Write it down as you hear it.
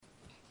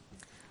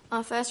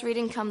Our first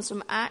reading comes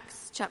from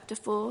Acts chapter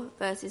 4,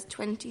 verses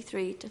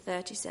 23 to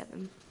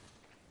 37.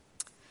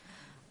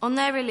 On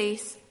their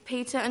release,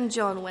 Peter and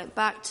John went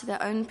back to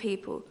their own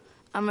people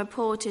and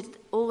reported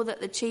all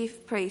that the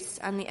chief priests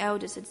and the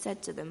elders had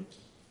said to them.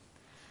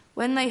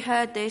 When they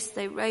heard this,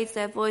 they raised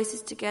their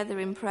voices together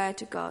in prayer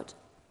to God.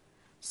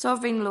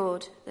 "Sovereign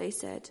Lord," they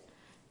said,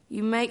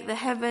 "you make the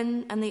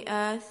heaven and the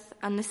earth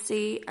and the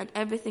sea and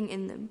everything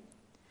in them.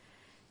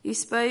 You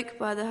spoke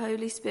by the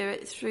Holy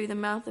Spirit through the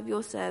mouth of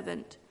your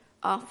servant,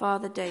 our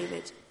father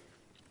David.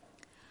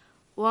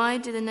 Why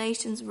do the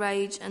nations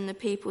rage and the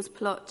peoples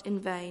plot in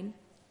vain?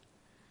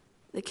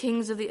 The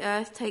kings of the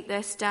earth take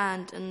their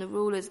stand, and the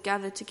rulers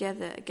gather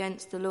together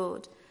against the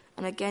Lord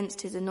and against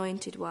his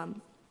anointed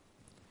one.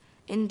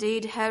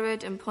 Indeed,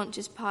 Herod and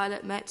Pontius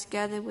Pilate met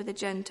together with the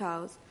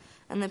Gentiles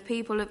and the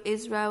people of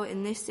Israel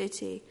in this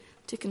city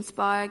to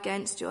conspire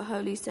against your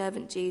holy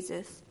servant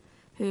Jesus,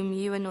 whom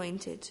you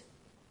anointed.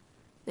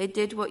 They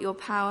did what your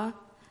power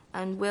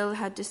and will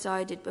had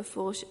decided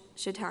before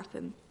should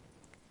happen.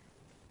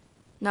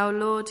 Now,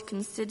 Lord,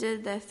 consider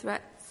their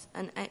threats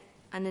and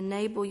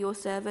enable your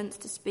servants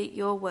to speak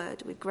your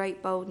word with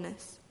great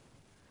boldness.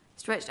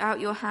 Stretch out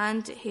your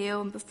hand to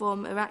heal and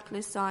perform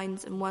miraculous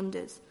signs and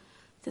wonders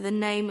through the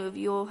name of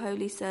your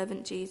holy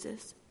servant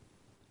Jesus."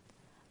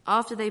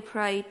 After they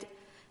prayed,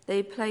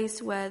 the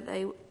place where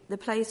they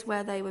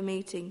were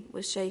meeting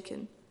was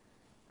shaken,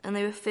 and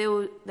they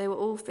were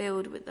all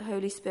filled with the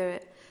Holy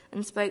Spirit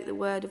and spoke the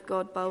word of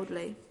God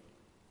boldly.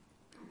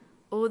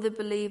 All the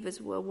believers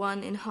were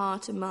one in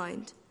heart and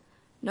mind.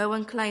 No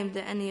one claimed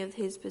that any of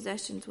his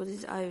possessions was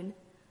his own,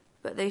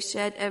 but they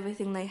shared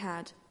everything they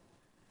had.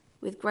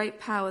 With great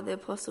power the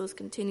apostles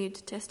continued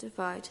to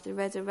testify to the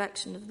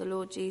resurrection of the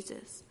Lord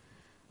Jesus,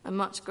 and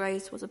much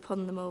grace was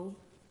upon them all.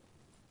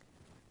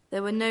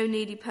 There were no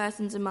needy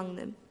persons among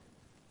them,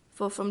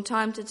 for from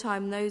time to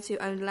time those who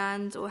owned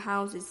lands or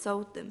houses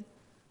sold them,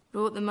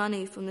 brought the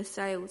money from the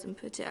sales and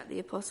put it at the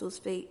apostles'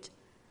 feet,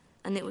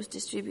 and it was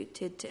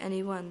distributed to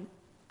anyone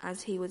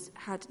as he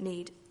had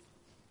need.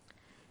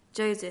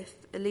 Joseph,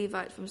 a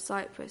Levite from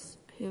Cyprus,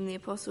 whom the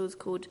apostles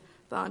called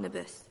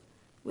Barnabas,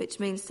 which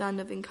means son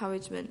of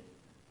encouragement,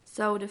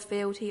 sold a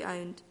field he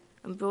owned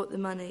and brought the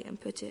money and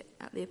put it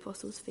at the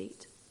apostles'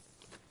 feet.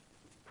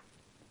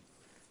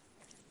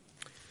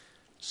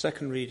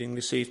 Second reading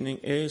this evening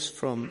is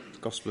from the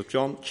Gospel of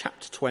John,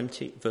 chapter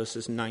 20,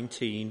 verses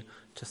 19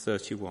 to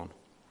 31.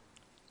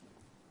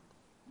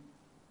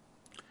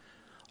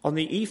 On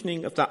the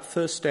evening of that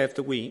first day of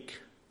the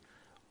week,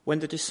 when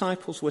the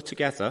disciples were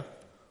together,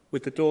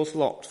 with the doors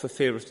locked for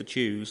fear of the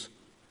Jews,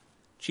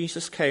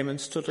 Jesus came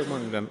and stood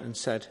among them and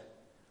said,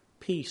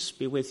 "Peace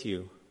be with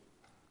you."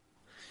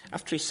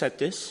 After he said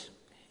this,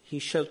 he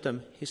showed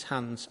them his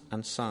hands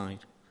and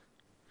side.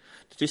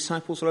 The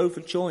disciples were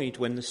overjoyed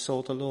when they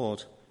saw the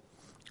Lord.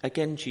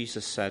 Again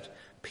Jesus said,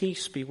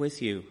 "Peace be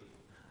with you.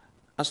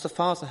 As the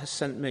Father has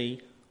sent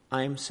me,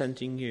 I am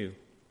sending you."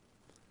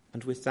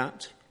 And with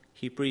that,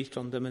 he breathed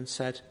on them and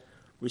said,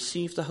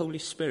 "Receive the Holy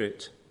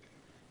Spirit.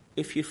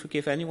 If you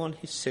forgive anyone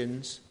his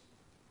sins,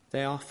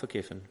 they are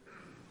forgiven.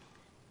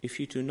 If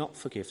you do not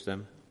forgive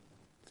them,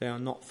 they are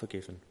not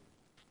forgiven."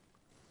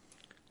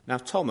 Now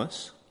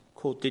Thomas,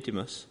 called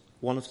Didymus,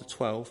 one of the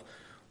 12,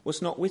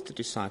 was not with the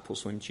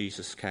disciples when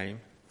Jesus came.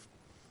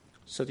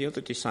 So the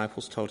other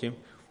disciples told him,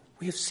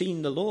 "We have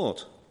seen the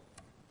Lord."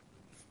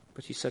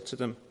 But he said to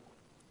them,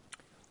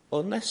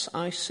 "Unless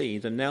I see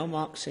the nail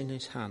marks in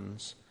his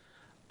hands,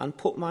 and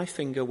put my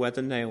finger where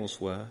the nails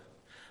were,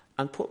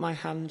 and put my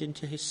hand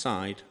into his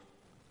side,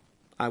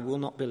 I will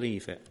not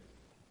believe it."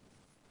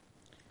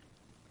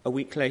 A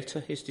week later,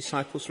 his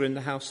disciples were in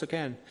the house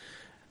again,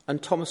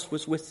 and Thomas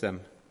was with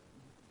them.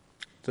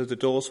 Though the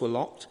doors were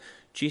locked,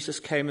 Jesus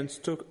came and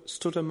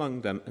stood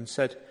among them and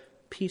said,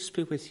 "Peace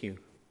be with you."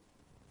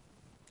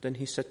 Then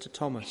he said to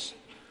Thomas,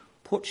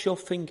 "Put your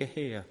finger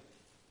here.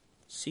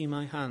 See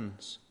my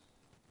hands.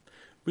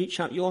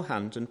 Reach out your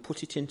hand and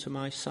put it into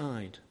my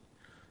side.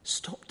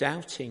 Stop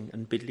doubting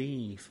and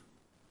believe."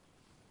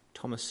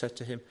 Thomas said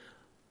to him,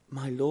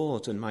 "My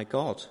Lord and my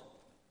God."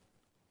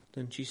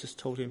 Then Jesus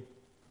told him,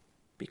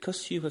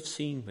 "Because you have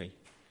seen me,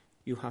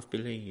 you have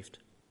believed.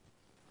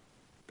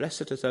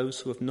 Blessed are those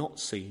who have not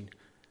seen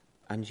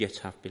and yet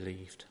have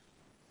believed."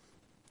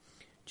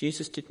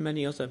 Jesus did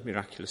many other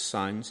miraculous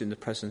signs in the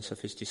presence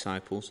of his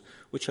disciples,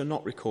 which are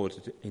not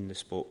recorded in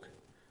this book.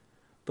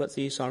 But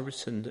these are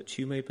written that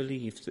you may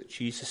believe that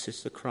Jesus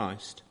is the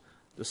Christ,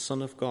 the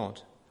Son of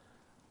God,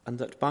 and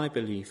that by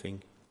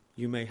believing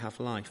you may have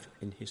life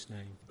in his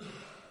name.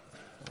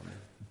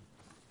 Amen.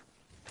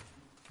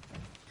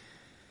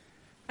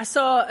 I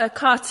saw a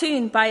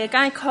cartoon by a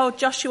guy called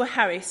Joshua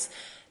Harris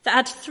that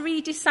had 3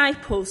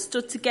 disciples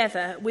stood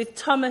together, with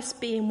Thomas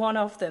being one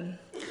of them.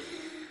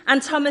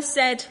 And Thomas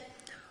said,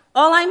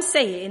 "All I'm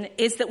saying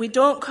is that we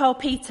don't call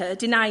Peter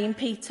denying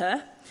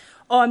Peter,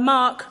 or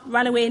Mark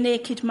ran away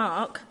naked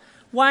Mark.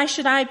 Why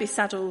should I be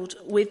saddled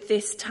with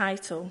this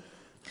title?"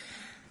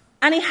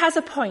 And he has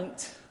a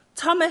point.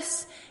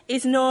 Thomas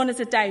is known as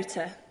a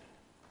doubter.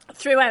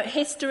 Throughout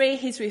history,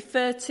 he's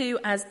referred to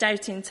as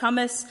Doubting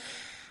Thomas,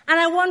 and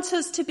I want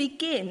us to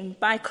begin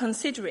by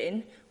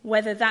considering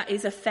whether that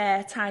is a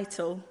fair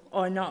title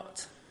or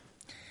not.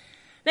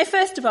 Now,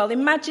 first of all,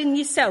 imagine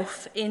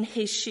yourself in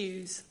his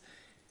shoes.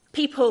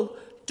 People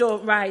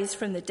don't rise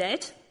from the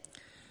dead,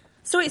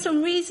 so it's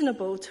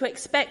unreasonable to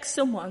expect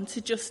someone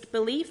to just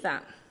believe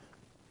that.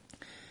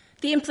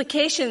 The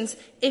implications,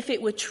 if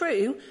it were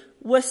true,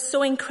 were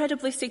so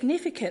incredibly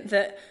significant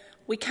that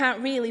we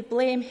can't really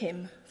blame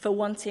him for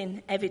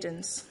wanting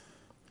evidence.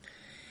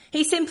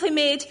 He simply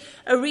made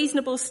a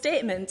reasonable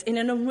statement in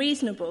an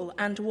unreasonable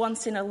and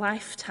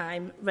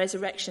once-in-a-lifetime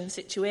resurrection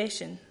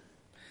situation.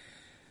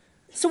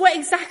 So what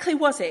exactly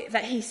was it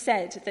that he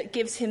said that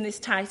gives him this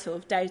title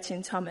of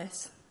Doubting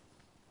Thomas?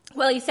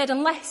 Well, he said,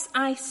 unless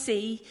I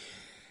see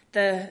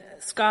the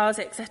scars,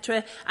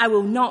 etc., I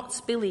will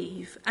not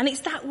believe. And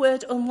it's that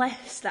word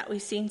unless that we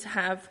seem to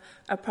have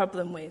a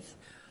problem with.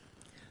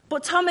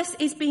 But Thomas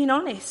is being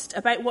honest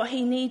about what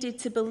he needed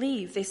to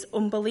believe, this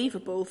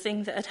unbelievable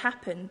thing that had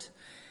happened.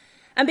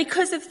 And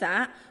because of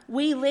that,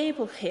 we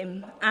label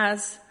him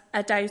as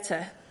a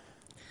doubter.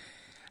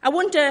 I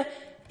wonder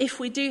if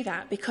we do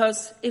that,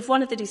 because if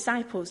one of the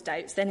disciples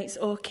doubts, then it's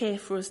okay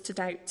for us to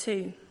doubt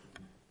too.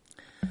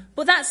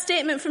 But that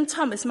statement from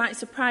Thomas might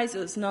surprise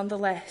us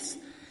nonetheless.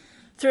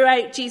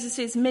 Throughout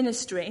Jesus'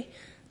 ministry,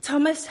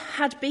 Thomas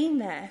had been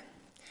there.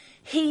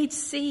 He'd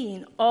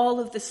seen all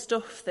of the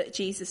stuff that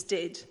Jesus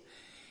did.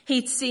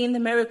 He'd seen the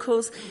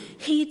miracles.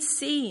 He'd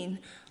seen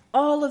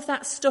all of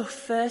that stuff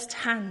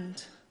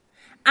firsthand.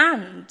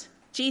 And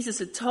Jesus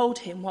had told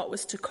him what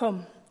was to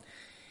come.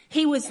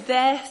 He was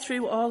there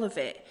through all of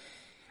it.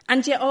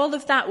 And yet all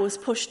of that was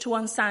pushed to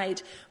one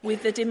side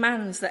with the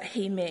demands that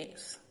he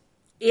makes.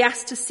 He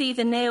asks to see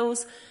the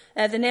nails,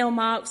 the nail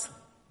marks.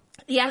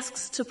 He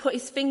asks to put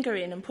his finger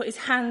in and put his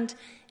hand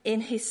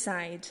in his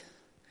side.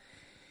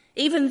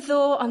 Even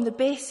though on the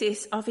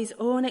basis of his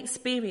own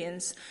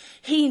experience,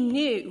 he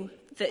knew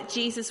that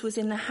Jesus was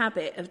in the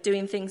habit of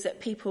doing things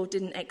that people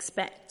didn't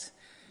expect.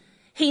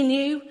 He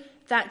knew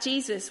that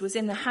Jesus was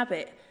in the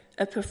habit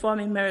of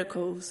performing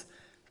miracles,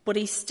 but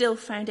he still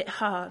found it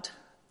hard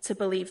to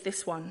believe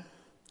this one.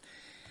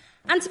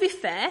 And to be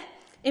fair,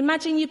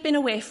 imagine you'd been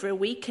away for a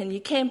week and you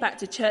came back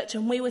to church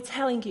and we were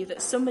telling you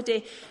that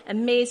somebody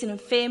amazing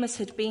and famous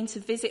had been to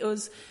visit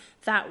us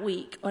that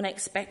week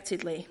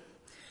unexpectedly.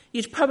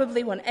 You'd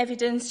probably want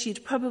evidence.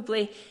 You'd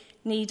probably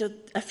need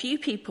a few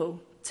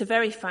people to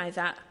verify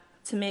that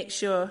to make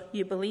sure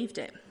you believed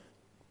it.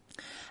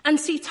 And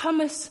see,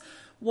 Thomas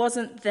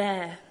wasn't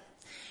there.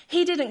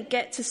 He didn't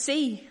get to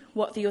see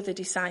what the other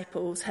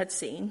disciples had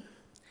seen.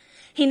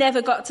 He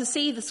never got to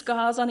see the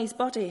scars on his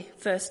body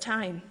first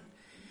time.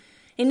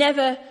 He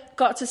never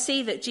got to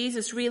see that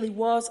Jesus really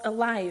was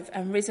alive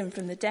and risen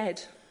from the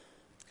dead.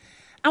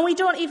 And we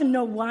don't even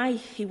know why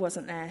he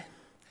wasn't there.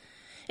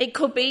 It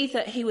could be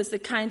that he was the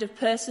kind of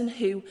person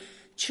who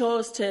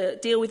chose to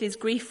deal with his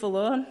grief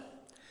alone.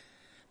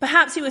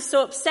 Perhaps he was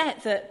so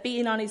upset that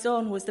being on his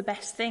own was the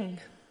best thing.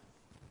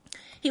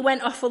 He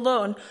went off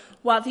alone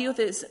while the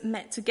others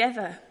met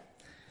together.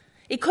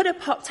 He could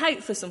have popped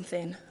out for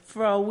something,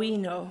 for all we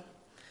know.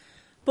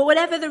 But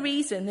whatever the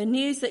reason, the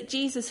news that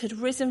Jesus had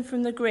risen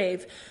from the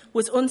grave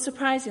was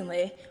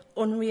unsurprisingly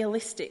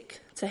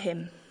unrealistic to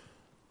him.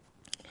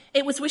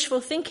 It was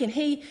wishful thinking.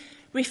 He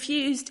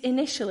refused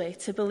initially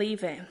to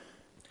believe it.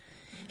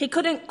 He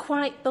couldn't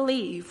quite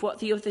believe what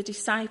the other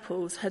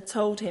disciples had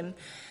told him.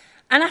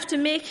 And after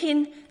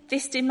making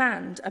this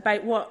demand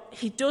about what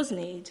he does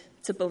need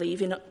to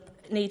believe, in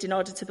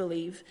order to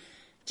believe,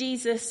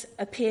 Jesus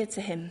appeared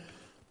to him.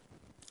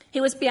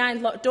 He was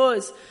behind locked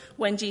doors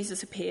when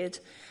Jesus appeared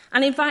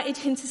and invited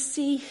him to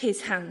see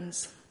his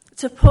hands,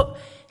 to put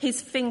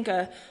his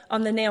finger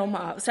on the nail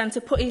marks and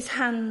to put his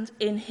hand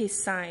in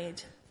his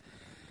side.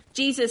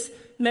 Jesus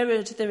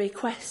mirrored the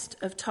request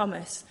of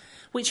Thomas,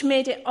 which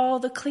made it all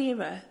the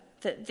clearer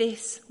that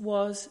this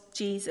was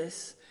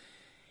Jesus.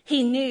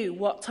 He knew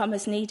what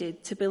Thomas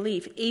needed to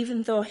believe,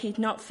 even though he'd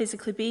not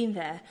physically been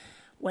there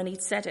when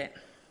he'd said it.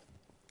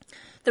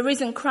 The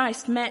risen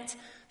Christ met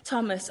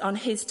Thomas on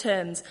his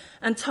terms,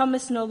 and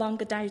Thomas no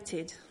longer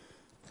doubted.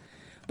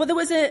 But there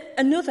was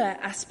another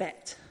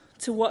aspect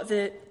to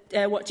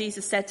what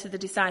Jesus said to the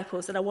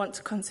disciples that I want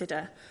to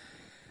consider.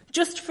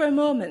 Just for a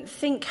moment,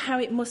 think how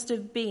it must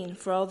have been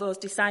for all those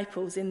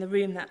disciples in the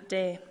room that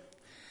day.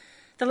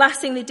 The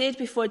last thing they did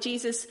before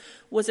Jesus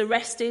was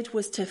arrested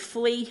was to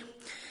flee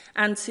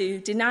and to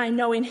deny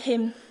knowing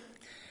him,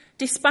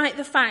 despite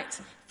the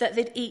fact that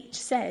they'd each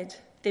said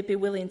they'd be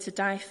willing to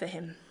die for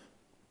him.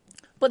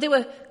 But they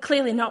were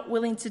clearly not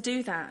willing to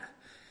do that.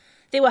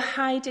 They were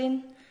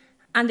hiding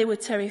and they were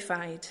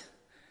terrified.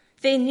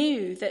 They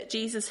knew that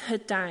Jesus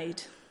had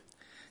died.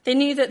 They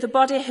knew that the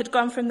body had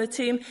gone from the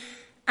tomb,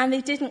 and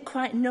they didn't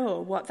quite know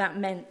what that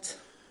meant.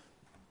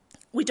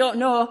 We don't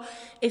know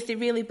if they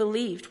really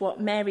believed what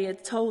Mary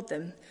had told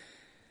them.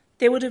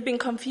 They would have been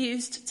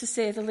confused, to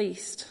say the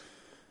least.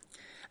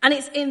 And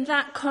it's in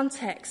that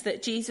context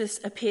that Jesus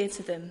appeared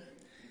to them.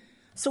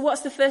 So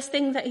what's the first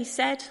thing that he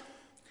said?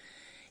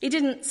 He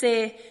didn't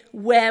say,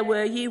 "Where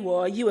were you?"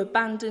 or "You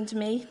abandoned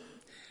me."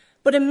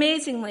 But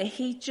amazingly,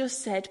 he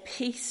just said,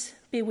 "Peace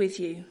be with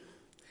you."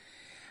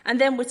 And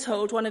then we're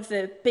told, one of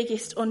the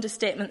biggest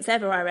understatements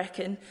ever, I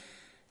reckon,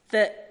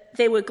 that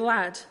they were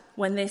glad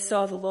when they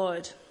saw the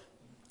Lord.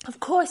 Of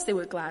course they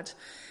were glad.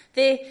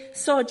 They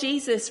saw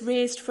Jesus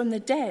raised from the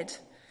dead.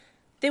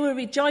 They were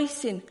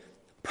rejoicing,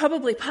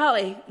 probably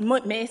partly,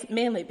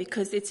 mainly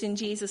because they'd seen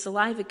Jesus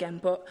alive again.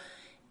 But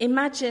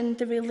imagine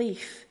the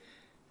relief.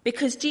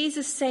 Because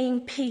Jesus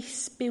saying,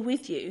 "Peace be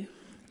with you,"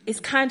 is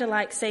kind of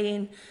like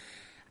saying,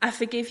 "I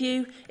forgive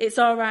you, it's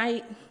all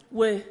right,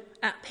 we're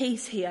at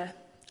peace here.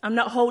 I'm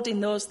not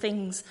holding those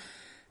things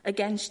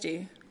against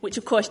you," which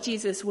of course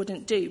Jesus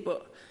wouldn't do,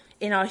 but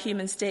in our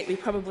human state we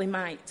probably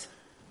might.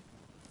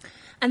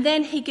 And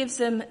then he gives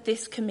them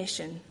this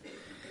commission: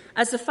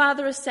 "As the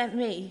Father has sent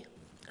me,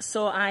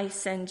 so I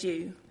send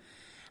you."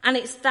 And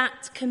it's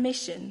that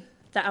commission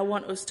that I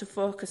want us to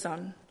focus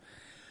on.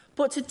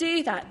 But to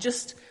do that,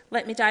 just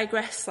let me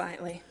digress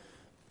slightly.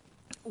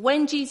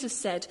 When Jesus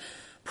said,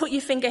 "Put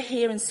your finger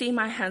here and see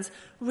my hands,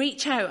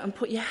 reach out and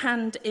put your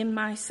hand in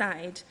my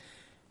side,"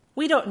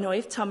 we don't know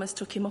if Thomas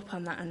took him up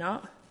on that or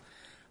not.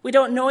 We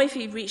don't know if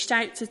he reached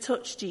out to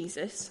touch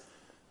Jesus.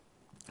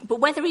 But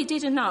whether he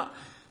did or not,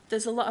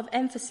 there's a lot of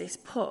emphasis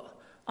put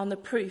on the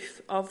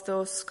proof of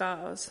those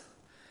scars.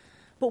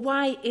 But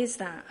why is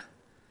that?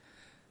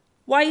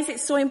 Why is it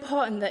so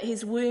important that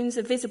his wounds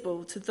are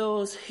visible to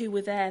those who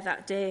were there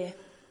that day?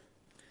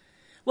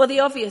 Well,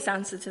 the obvious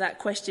answer to that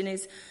question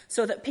is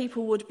so that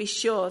people would be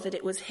sure that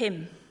it was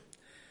him.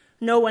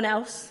 No one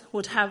else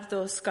would have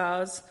those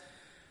scars.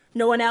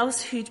 No one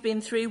else who'd been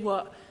through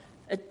what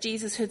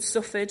Jesus had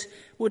suffered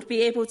would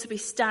be able to be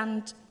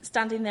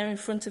standing there in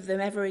front of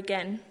them ever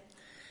again.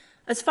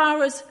 As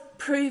far as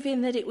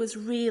proving that it was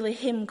really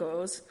him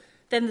goes,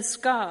 then the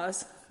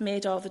scars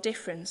made all the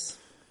difference.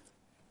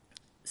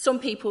 Some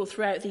people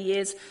throughout the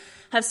years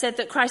have said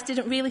that Christ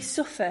didn't really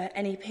suffer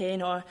any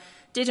pain or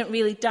didn't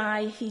really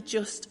die, he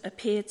just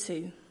appeared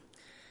to.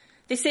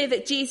 They say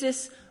that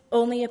Jesus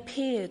only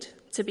appeared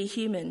to be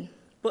human,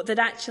 but that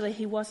actually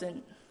he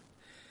wasn't.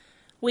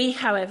 We,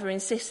 however,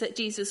 insist that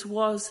Jesus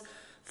was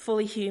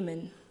fully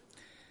human.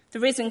 The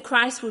risen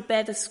Christ would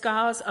bear the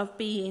scars of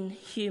being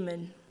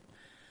human.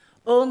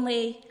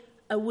 Only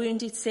a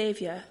wounded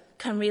Saviour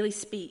can really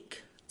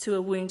speak to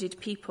a wounded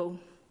people.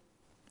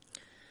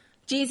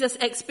 Jesus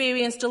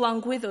experienced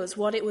along with us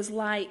what it was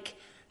like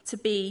to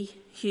be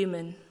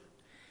human.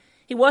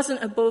 He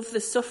wasn't above the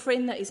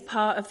suffering that is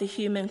part of the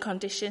human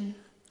condition.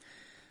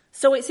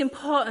 So it's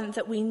important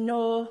that we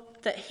know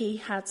that he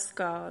had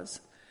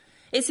scars.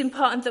 It's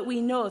important that we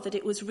know that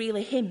it was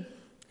really him.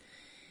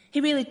 He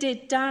really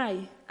did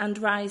die and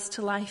rise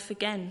to life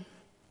again.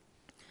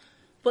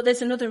 But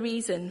there's another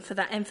reason for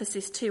that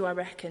emphasis too, I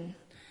reckon.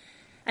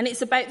 And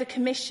it's about the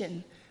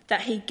commission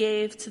that he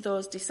gave to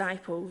those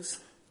disciples.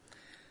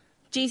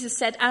 Jesus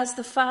said, "As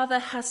the Father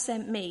has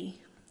sent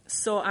me,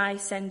 so I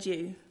send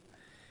you."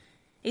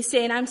 He's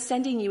saying, I'm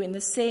sending you in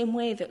the same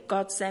way that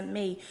God sent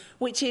me,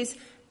 which is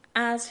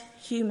as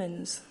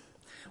humans,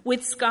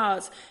 with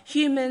scars,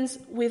 humans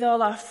with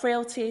all our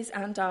frailties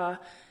and our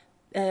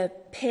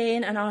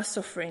pain and our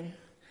suffering.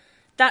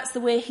 That's the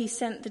way he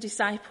sent the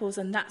disciples,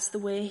 and that's the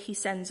way he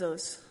sends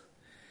us.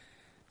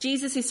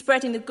 Jesus is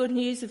spreading the good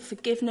news of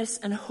forgiveness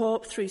and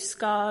hope through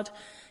scarred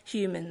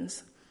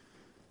humans.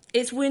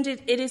 It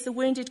is the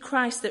wounded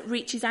Christ that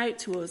reaches out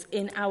to us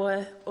in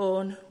our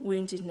own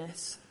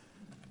woundedness.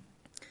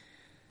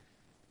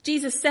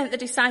 Jesus sent the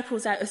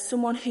disciples out as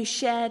someone who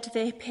shared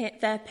their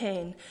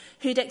pain,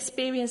 who'd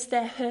experienced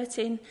their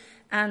hurting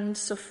and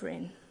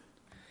suffering.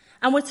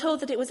 And we're told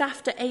that it was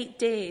after 8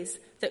 days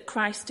that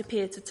Christ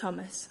appeared to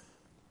Thomas.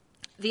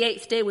 The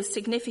 8th day was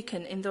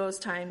significant in those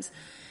times.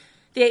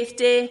 The 8th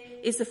day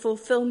is the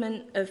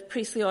fulfillment of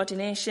priestly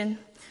ordination,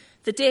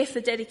 the day for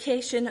the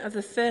dedication of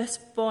the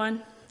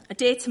firstborn, a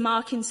day to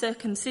mark in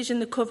circumcision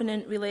the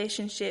covenant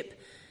relationship,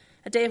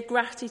 a day of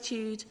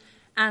gratitude,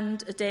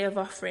 and a day of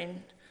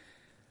offering.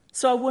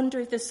 So I wonder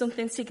if there's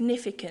something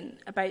significant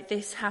about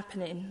this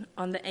happening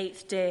on the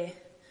 8th day.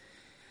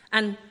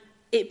 And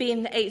it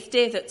being the 8th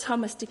day that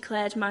Thomas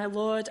declared, "My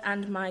Lord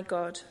and my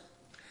God,"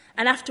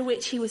 and after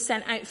which he was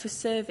sent out for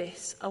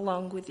service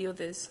along with the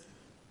others.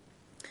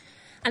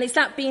 And it's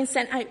that being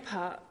sent out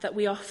part that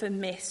we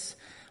often miss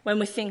when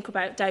we think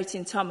about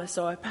doubting Thomas,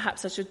 or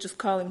perhaps I should just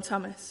call him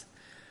Thomas.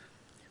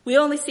 We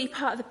only see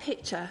part of the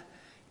picture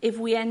if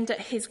we end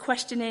at his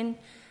questioning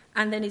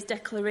and then his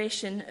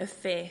declaration of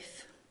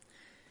faith.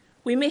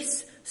 We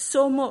miss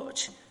so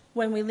much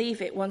when we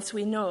leave it once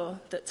we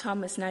know that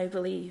Thomas now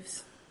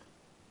believes.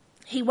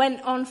 He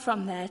went on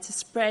from there to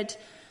spread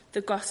the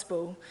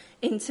gospel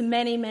into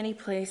many, many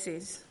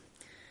places.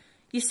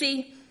 You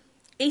see,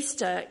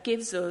 Easter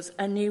gives us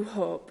a new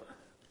hope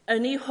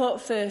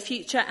for the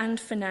future and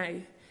for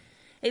now.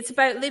 It's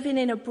about living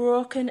in a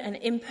broken and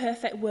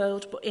imperfect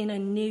world, but in a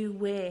new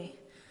way.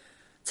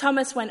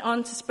 Thomas went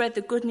on to spread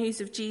the good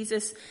news of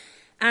Jesus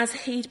as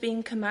he'd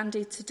been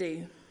commanded to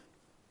do.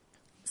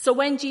 So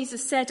when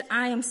Jesus said,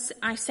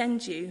 I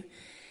send you,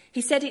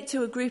 He said it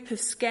to a group of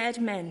scared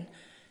men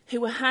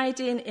who were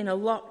hiding in a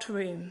locked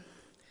room.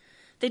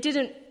 They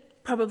didn't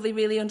probably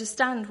really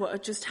understand what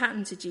had just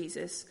happened to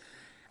Jesus,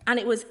 and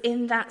it was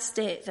in that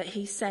state that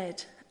he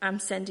said, "I'm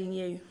sending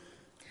you."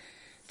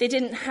 They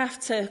didn't have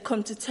to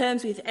come to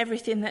terms with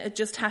everything that had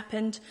just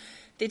happened.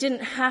 They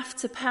didn't have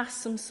to pass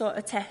some sort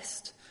of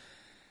test.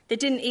 They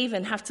didn't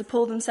even have to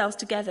pull themselves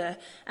together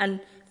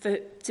and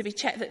to be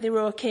checked that they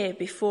were okay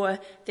before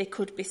they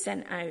could be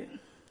sent out.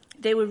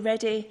 They were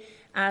ready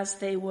as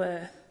they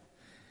were.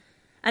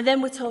 And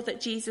then we're told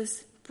that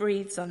Jesus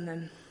breathes on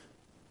them.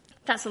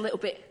 That's a little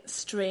bit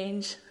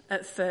strange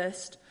at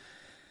first.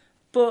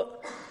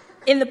 But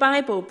in the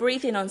Bible,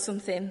 breathing on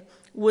something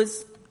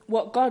was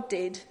what God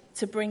did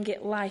to bring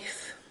it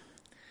life.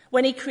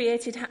 When he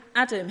created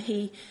Adam,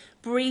 he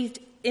breathed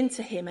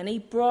into him and he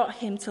brought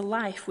him to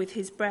life with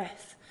his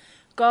breath.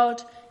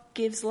 God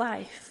gives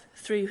life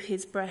through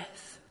his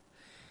breath.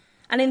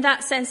 And in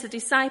that sense, the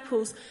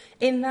disciples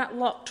in that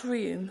locked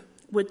room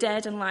were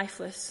dead and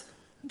lifeless.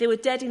 They were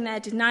dead in their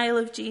denial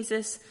of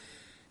Jesus.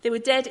 They were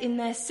dead in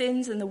their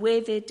sins and the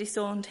way they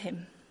disowned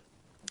him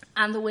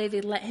and the way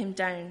they let him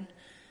down.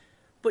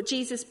 But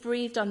Jesus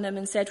breathed on them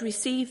and said,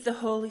 "Receive the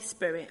Holy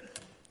Spirit."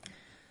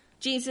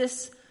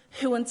 Jesus,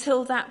 who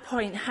until that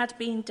point had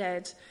been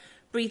dead,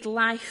 breathed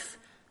life,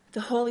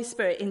 the Holy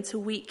Spirit, into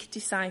weak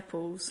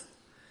disciples.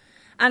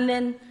 And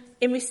then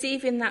in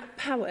receiving that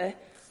power,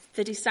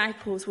 the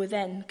disciples were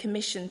then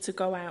commissioned to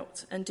go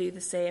out and do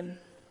the same.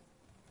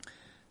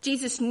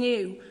 Jesus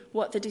knew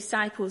what the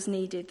disciples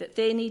needed, that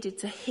they needed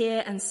to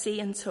hear and see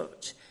and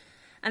touch.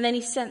 And then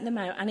he sent them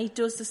out, and he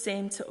does the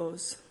same to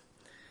us.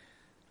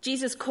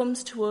 Jesus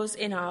comes to us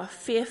in our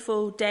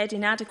fearful, dead,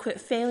 inadequate,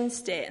 failing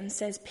state and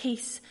says,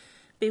 "Peace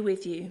be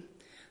with you.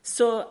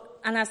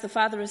 And as the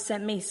Father has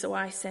sent me, so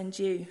I send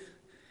you."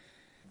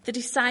 The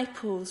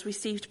disciples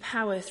received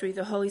power through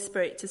the Holy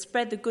Spirit to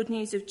spread the good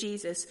news of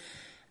Jesus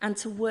and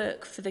to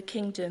work for the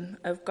kingdom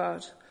of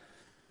God.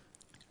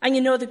 And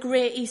you know, the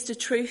great Easter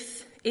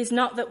truth is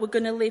not that we're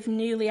going to live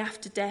newly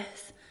after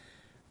death,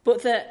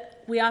 but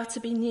that we are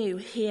to be new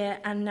here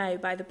and now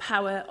by the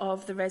power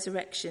of the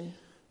resurrection.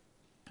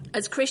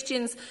 As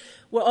Christians,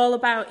 we're all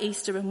about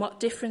Easter and what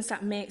difference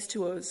that makes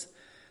to us.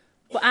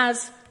 But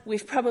as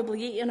we've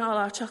probably eaten all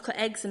our chocolate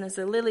eggs and as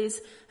the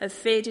lilies have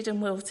faded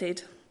and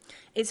wilted,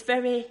 it's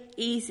very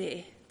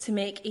easy to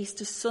make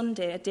Easter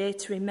Sunday a day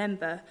to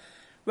remember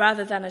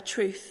rather than a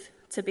truth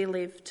to be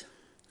lived.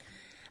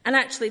 And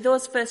actually,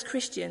 those first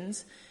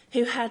Christians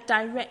who had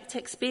direct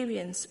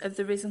experience of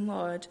the risen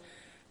Lord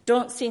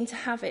don't seem to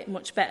have it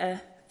much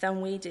better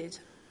than we did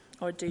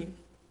or do.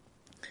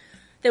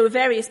 There were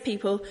various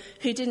people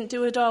who didn't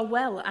do it all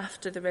well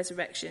after the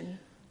resurrection.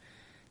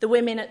 The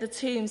women at the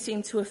tomb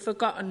seemed to have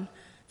forgotten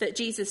that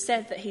Jesus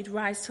said that he'd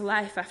rise to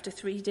life after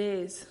 3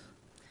 days.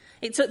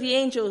 It took the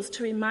angels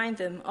to remind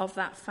them of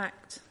that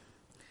fact.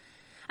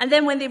 And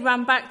then when they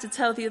ran back to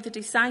tell the other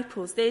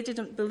disciples, they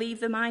didn't believe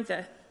them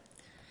either.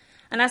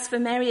 And as for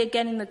Mary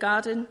again in the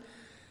garden,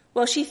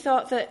 well, she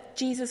thought that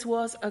Jesus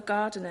was a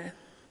gardener.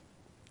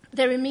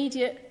 Their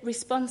immediate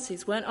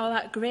responses weren't all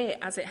that great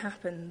as it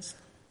happens.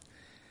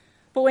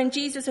 But when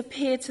Jesus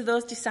appeared to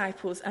those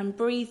disciples and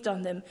breathed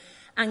on them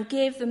and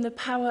gave them the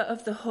power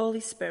of the Holy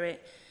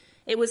Spirit,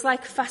 it was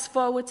like fast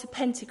forward to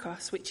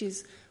Pentecost, which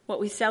is what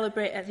we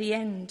celebrate at the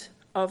end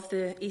of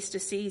the Easter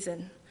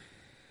season.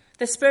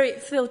 The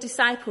Spirit-filled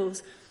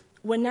disciples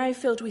were now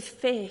filled with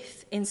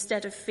faith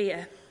instead of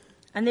fear,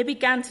 and they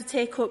began to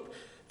take up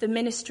the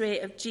ministry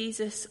of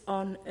Jesus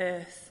on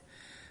earth,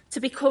 to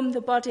become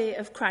the body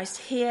of Christ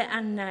here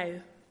and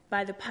now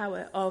by the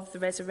power of the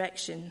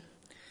resurrection.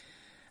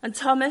 And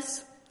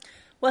Thomas,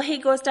 well, he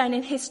goes down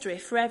in history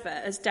forever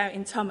as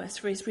Doubting Thomas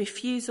for his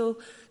refusal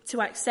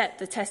to accept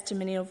the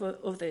testimony of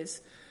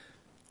others.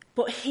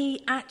 But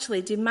he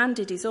actually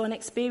demanded his own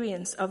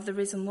experience of the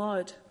risen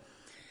Lord.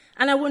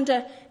 And I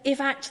wonder if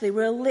actually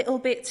we're a little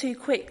bit too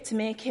quick to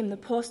make him the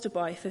poster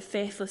boy for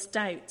faithless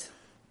doubt.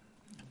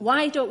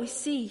 Why don't we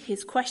see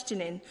his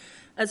questioning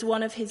as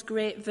one of his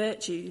great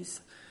virtues?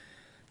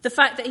 The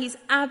fact that he's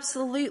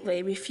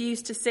absolutely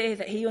refused to say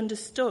that he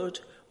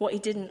understood what he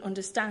didn't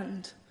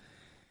understand.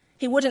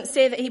 He wouldn't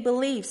say that he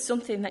believed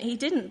something that he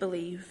didn't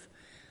believe.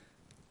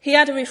 He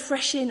had a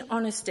refreshing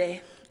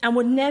honesty and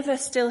would never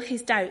still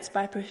his doubts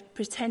by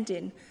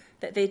pretending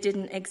that they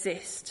didn't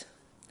exist.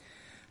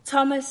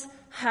 Thomas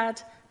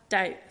had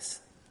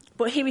doubts,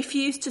 but he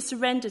refused to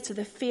surrender to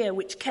the fear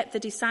which kept the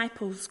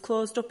disciples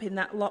closed up in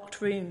that locked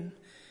room.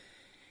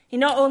 He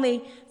not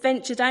only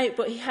ventured out,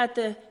 but he had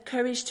the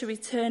courage to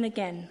return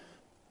again.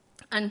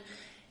 And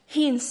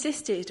he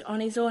insisted on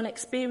his own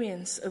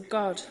experience of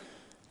God.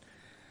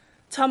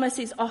 Thomas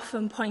is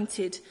often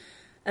pointed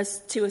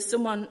as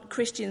someone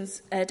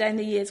Christians down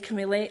the years can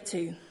relate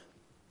to.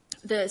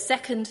 The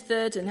second,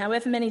 third, and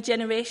however many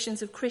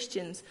generations of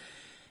Christians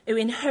who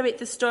inherit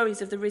the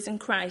stories of the risen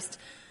Christ,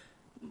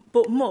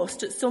 but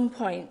must at some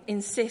point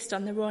insist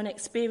on their own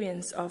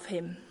experience of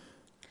him.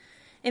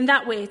 In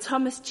that way,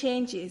 Thomas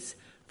changes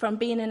from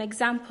being an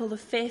example of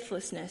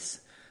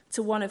faithlessness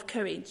to one of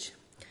courage.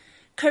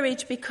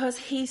 Courage because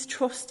he's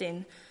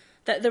trusting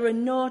that there are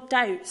no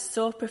doubts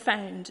so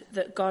profound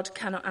that God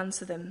cannot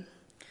answer them.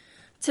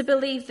 To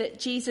believe that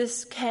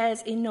Jesus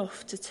cares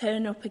enough to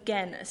turn up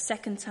again a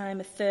second time,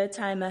 a third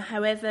time, or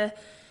however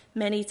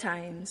many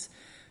times,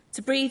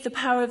 to breathe the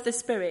power of the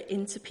Spirit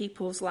into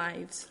people's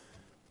lives.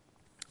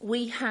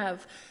 We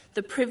have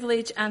the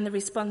privilege and the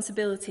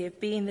responsibility of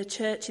being the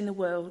church in the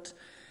world,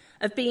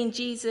 of being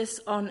Jesus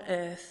on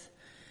earth.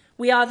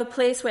 We are the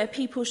place where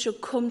people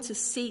should come to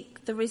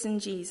seek the risen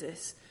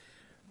Jesus,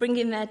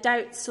 bringing their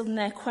doubts and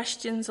their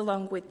questions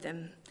along with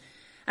them,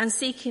 and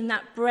seeking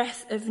that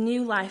breath of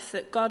new life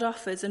that God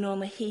offers and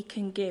only he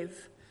can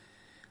give.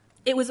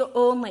 It was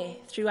only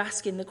through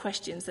asking the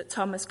questions that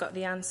Thomas got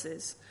the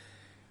answers.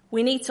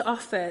 We need to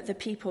offer the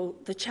people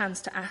the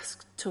chance to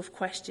ask tough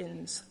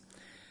questions.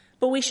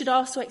 But we should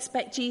also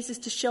expect Jesus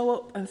to show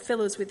up and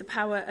fill us with the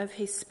power of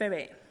his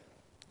Spirit,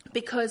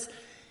 because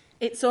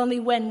it's only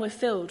when we're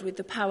filled with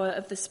the power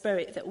of the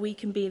Spirit that we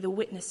can be the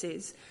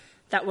witnesses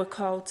that we're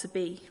called to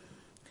be.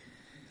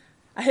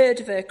 I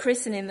heard of a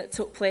christening that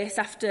took place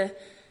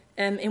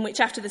in which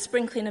after the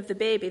sprinkling of the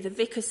baby, the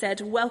vicar said,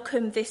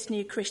 "Welcome this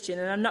new Christian."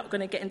 And I'm not going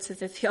to get into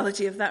the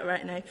theology of that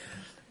right now.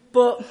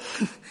 But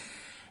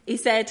he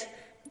said,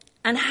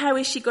 "And how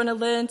is she going to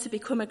learn to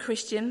become a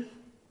Christian?"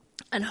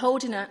 And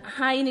holding her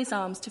high in his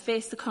arms to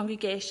face the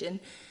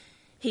congregation,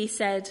 he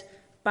said,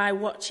 "By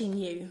watching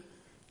you."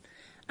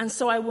 And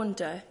so I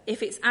wonder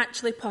if it's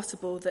actually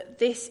possible that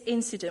this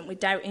incident with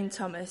doubting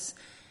Thomas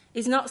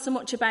is not so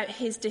much about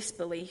his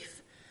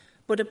disbelief,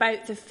 but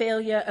about the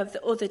failure of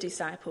the other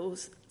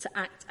disciples to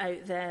act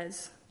out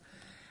theirs.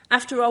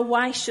 After all,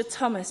 why should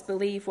Thomas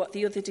believe what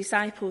the other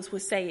disciples were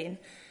saying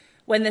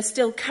when they're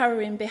still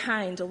cowering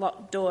behind a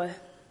locked door?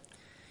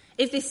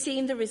 If they've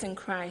seen the risen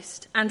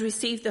Christ and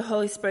received the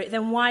Holy Spirit,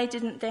 then why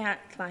didn't they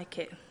act like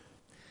it?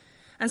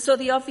 And so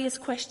the obvious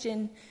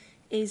question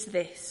is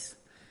this: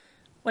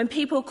 when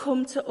people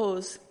come to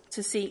us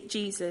to seek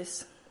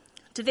Jesus,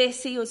 do they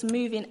see us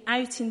moving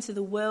out into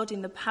the world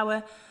in the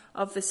power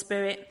of the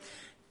Spirit,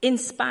 in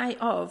spite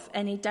of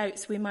any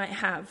doubts we might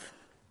have?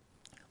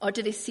 Or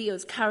do they see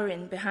us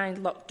cowering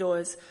behind locked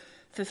doors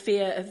for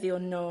fear of the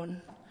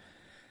unknown?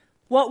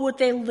 What would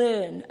they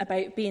learn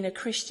about being a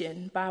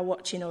Christian by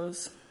watching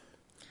us?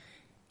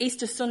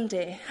 Easter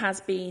Sunday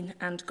has been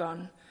and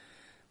gone,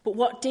 but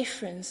what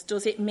difference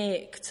does it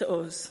make to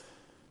us?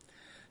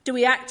 Do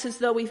we act as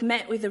though we've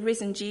met with the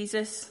risen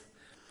Jesus?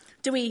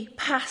 Do we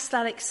pass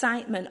that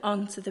excitement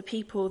on to the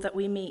people that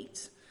we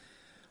meet?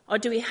 Or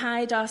do we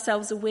hide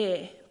ourselves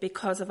away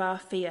because of our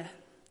fear?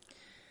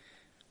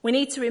 We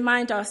need to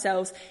remind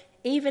ourselves,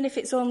 even if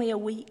it's only a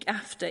week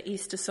after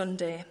Easter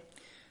Sunday,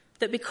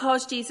 that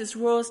because Jesus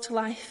rose to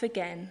life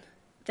again,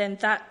 then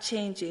that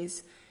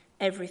changes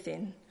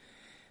everything.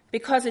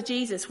 Because of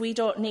Jesus, we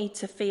don't need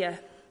to fear.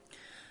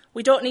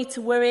 We don't need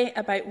to worry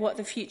about what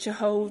the future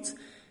holds,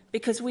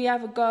 because we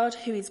have a God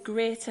who is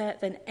greater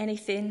than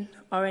anything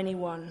or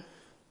anyone.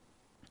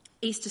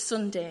 Easter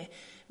Sunday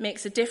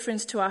makes a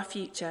difference to our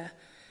future.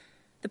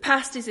 The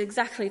past is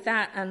exactly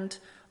that, and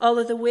all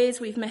of the ways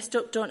we've messed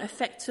up don't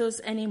affect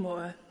us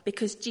anymore,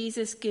 because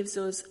Jesus gives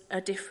us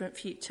a different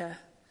future.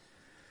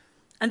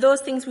 And those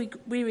things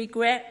we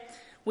regret,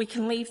 we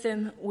can leave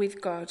them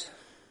with God.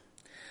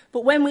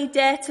 But when we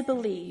dare to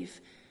believe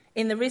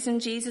in the risen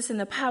Jesus and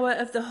the power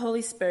of the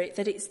Holy Spirit,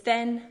 that it's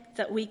then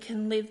that we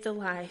can live the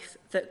life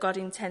that God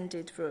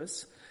intended for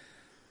us.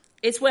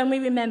 It's when we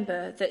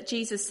remember that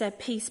Jesus said,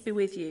 "Peace be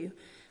with you,"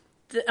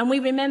 and we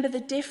remember the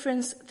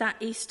difference that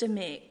Easter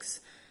makes,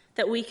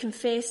 that we can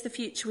face the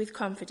future with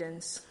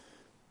confidence.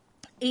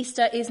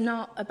 Easter is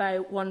not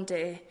about one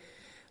day,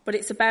 but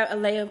it's about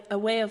a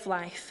way of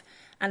life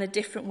and a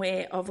different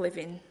way of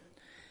living.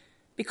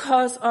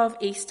 Because of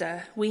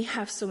Easter, we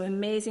have some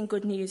amazing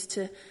good news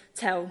to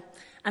tell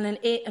and an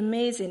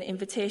amazing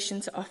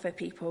invitation to offer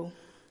people.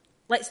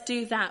 Let's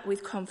do that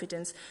with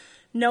confidence,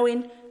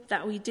 knowing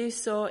that we do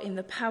so in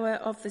the power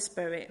of the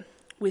Spirit,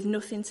 with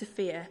nothing to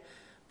fear,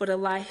 but a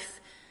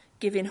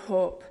life-giving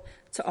hope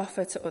to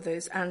offer to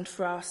others and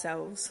for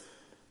ourselves.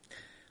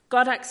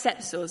 God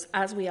accepts us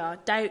as we are,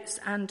 doubts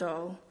and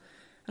all,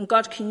 and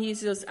God can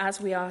use us as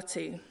we are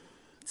too.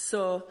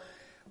 So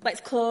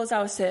let's close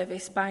our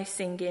service by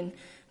singing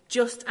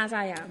 "Just As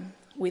I Am"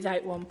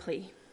 without one plea.